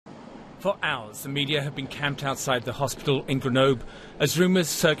For hours, the media have been camped outside the hospital in Grenoble as rumours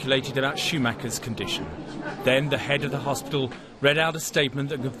circulated about Schumacher's condition. Then the head of the hospital read out a statement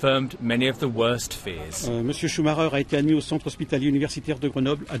that confirmed many of the worst fears. Monsieur Schumacher a été admis au centre hospitalier universitaire de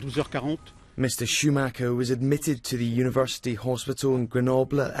Grenoble à 12h40. Mr. Schumacher was admitted to the University Hospital in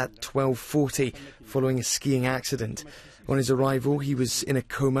Grenoble at 12:40 following a skiing accident. On his arrival, he was in a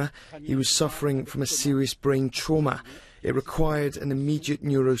coma. He was suffering from a serious brain trauma. It required an immediate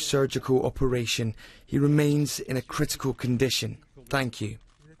neurosurgical operation. He remains in a critical condition. Thank you.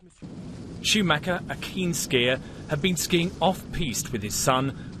 Schumacher, a keen skier, had been skiing off-piste with his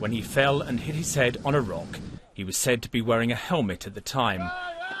son when he fell and hit his head on a rock. He was said to be wearing a helmet at the time.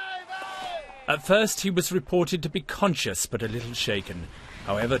 At first, he was reported to be conscious but a little shaken.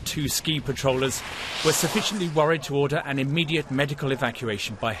 However, 2 ski patrollers were sufficiently worried to order an immediate medical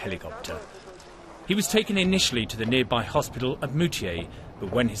evacuation by helicopter. He was taken initially to the nearby hospital of Moutier,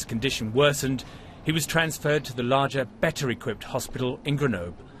 but when his condition worsened, he was transferred to the larger, better-equipped hospital in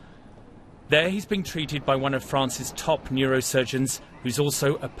Grenoble. There he's being treated by one of France's top neurosurgeons, who's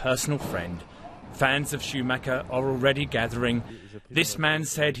also a personal friend. Fans of Schumacher are already gathering. This man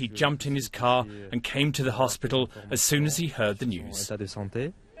said he jumped in his car and came to the hospital as soon as he heard the news.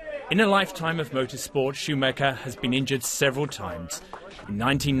 In a lifetime of motorsport, Schumacher has been injured several times. In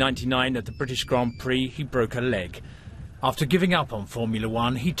 1999 at the British Grand Prix, he broke a leg. After giving up on Formula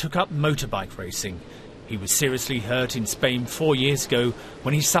One, he took up motorbike racing. He was seriously hurt in Spain 4 years ago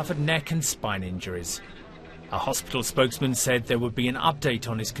when he suffered neck and spine injuries. A hospital spokesman said there would be an update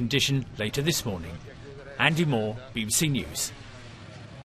on his condition later this morning. Andy Moore, BBC News.